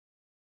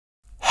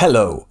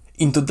Hello!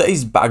 In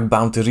today's Bug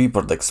Bounty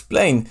Report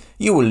Explained,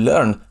 you will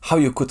learn how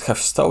you could have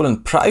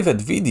stolen private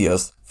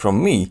videos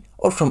from me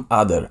or from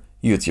other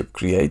YouTube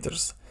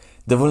creators.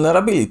 The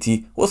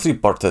vulnerability was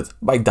reported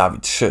by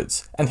David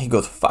Schütz and he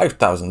got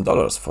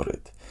 $5,000 for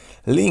it.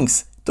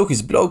 Links to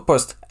his blog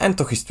post and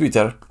to his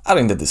Twitter are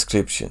in the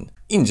description.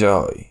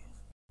 Enjoy!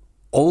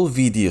 All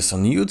videos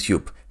on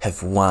YouTube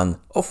have one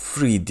of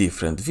three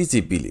different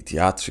visibility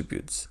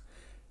attributes.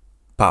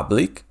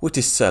 Public, which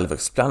is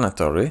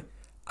self-explanatory,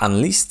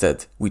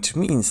 unlisted, which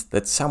means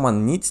that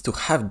someone needs to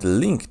have the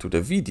link to the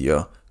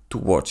video to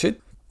watch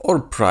it, or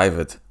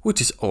private,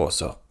 which is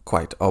also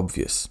quite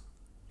obvious.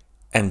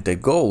 And the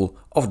goal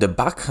of the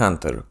bug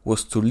hunter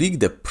was to leak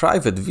the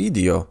private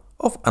video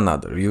of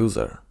another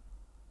user.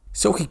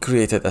 So he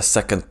created a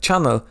second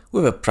channel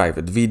with a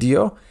private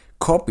video,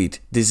 copied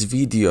this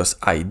video's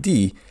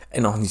ID,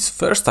 and on his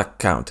first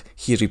account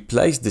he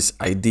replaced this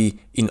ID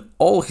in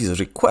all his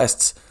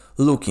requests,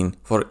 looking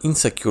for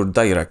insecure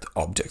direct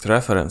object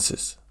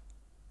references.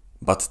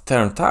 But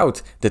turned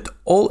out that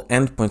all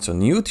endpoints on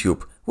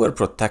YouTube were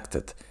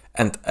protected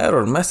and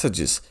error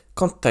messages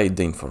contained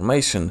the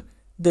information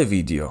the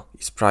video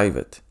is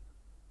private.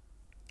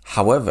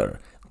 However,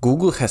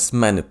 Google has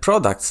many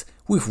products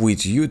with which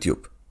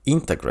YouTube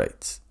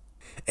integrates.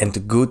 And the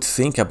good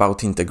thing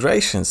about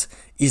integrations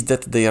is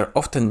that they are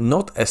often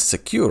not as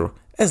secure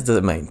as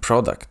the main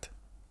product.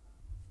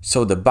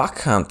 So the bug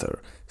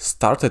hunter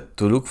started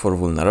to look for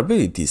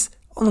vulnerabilities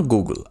on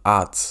Google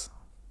Ads.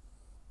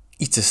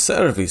 It's a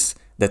service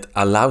that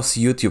allows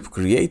YouTube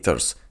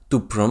creators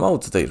to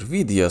promote their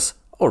videos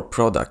or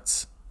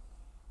products.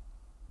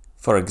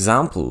 For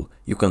example,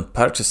 you can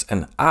purchase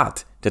an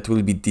ad that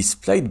will be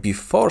displayed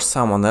before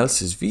someone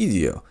else's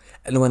video,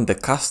 and when the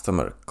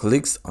customer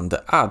clicks on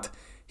the ad,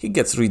 he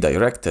gets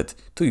redirected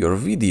to your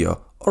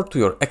video or to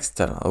your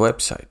external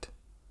website.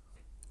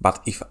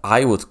 But if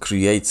I would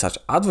create such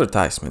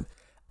advertisement,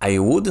 I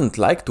wouldn't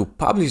like to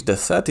publish the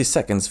 30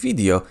 seconds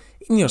video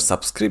in your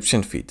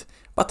subscription feed,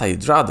 but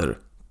I'd rather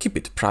keep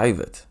it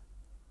private.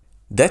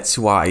 That's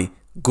why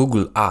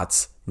Google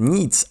Ads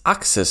needs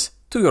access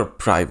to your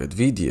private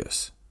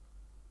videos.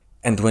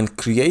 And when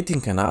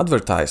creating an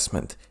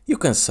advertisement, you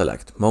can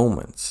select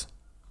moments.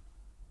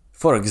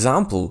 For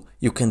example,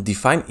 you can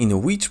define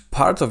in which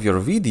part of your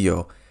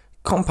video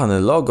company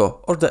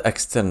logo or the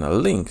external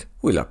link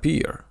will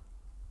appear.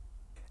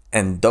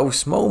 And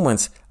those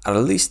moments are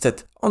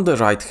listed on the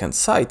right-hand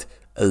side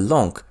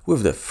along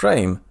with the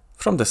frame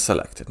from the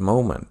selected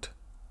moment.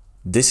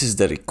 This is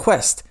the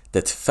request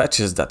that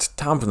fetches that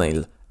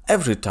thumbnail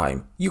every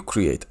time you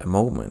create a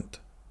moment.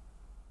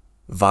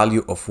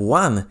 Value of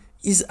 1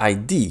 is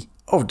ID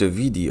of the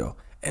video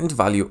and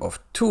value of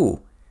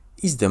 2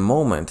 is the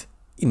moment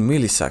in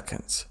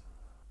milliseconds.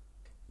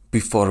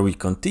 Before we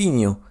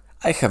continue,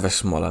 I have a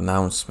small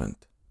announcement.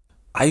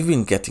 I've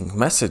been getting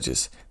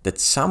messages that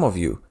some of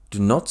you do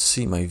not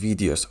see my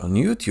videos on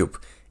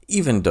YouTube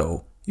even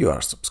though you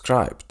are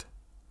subscribed.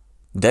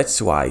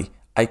 That's why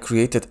I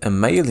created a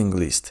mailing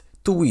list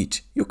to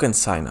which you can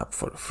sign up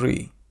for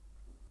free.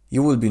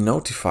 You will be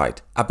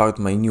notified about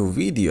my new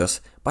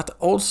videos, but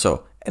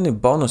also any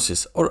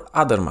bonuses or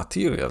other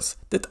materials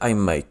that I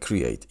may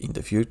create in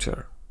the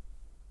future.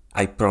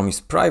 I promise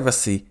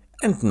privacy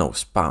and no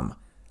spam.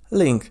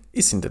 Link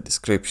is in the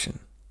description.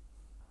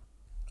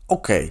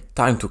 Okay,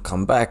 time to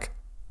come back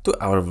to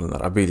our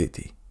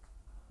vulnerability.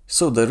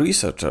 So the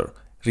researcher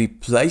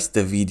replaced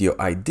the video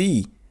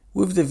ID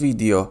with the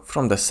video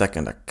from the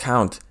second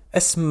account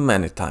as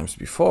many times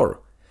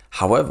before.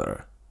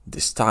 However,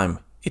 this time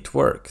it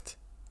worked.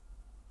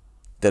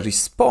 The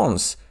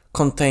response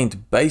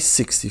contained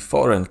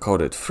base64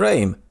 encoded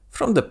frame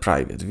from the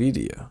private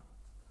video.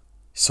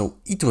 So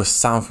it was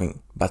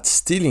something, but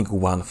stealing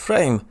one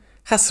frame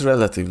has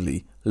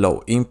relatively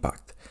low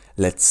impact.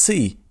 Let's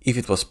see if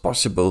it was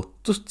possible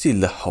to steal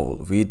the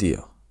whole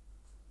video.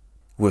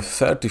 With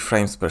 30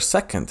 frames per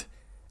second,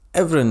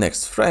 every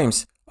next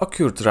frames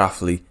occurred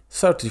roughly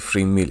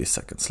 33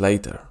 milliseconds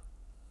later.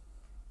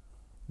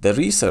 The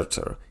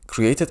researcher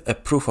created a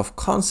proof of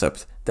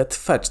concept that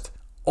fetched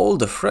all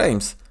the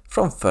frames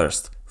from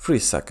first 3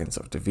 seconds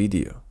of the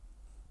video.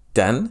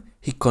 Then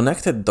he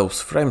connected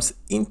those frames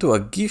into a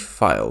GIF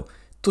file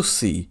to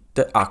see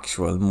the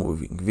actual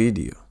moving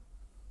video.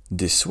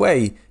 This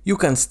way you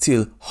can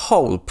steal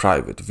whole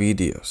private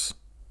videos.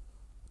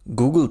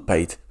 Google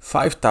paid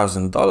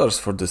 $5,000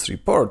 for this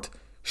report,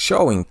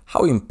 showing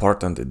how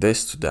important it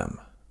is to them.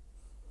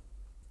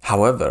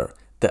 However,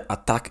 the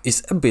attack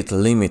is a bit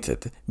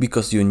limited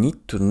because you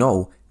need to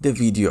know the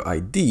video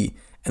ID,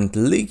 and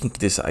leaking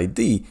this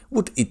ID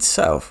would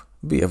itself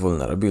be a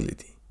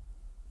vulnerability.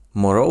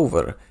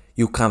 Moreover,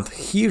 you can't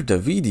hear the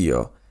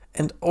video,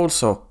 and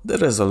also the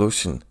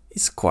resolution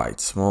is quite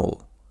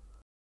small.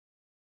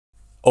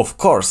 Of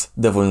course,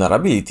 the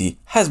vulnerability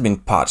has been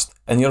patched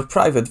and your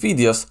private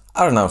videos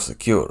are now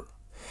secure.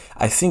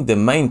 I think the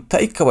main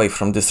takeaway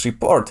from this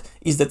report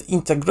is that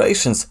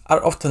integrations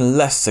are often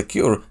less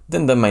secure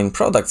than the main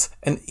products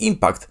and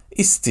impact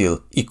is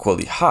still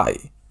equally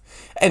high.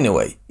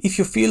 Anyway, if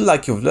you feel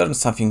like you've learned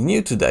something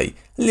new today,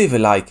 leave a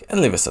like and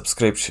leave a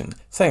subscription.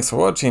 Thanks for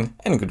watching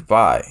and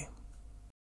goodbye.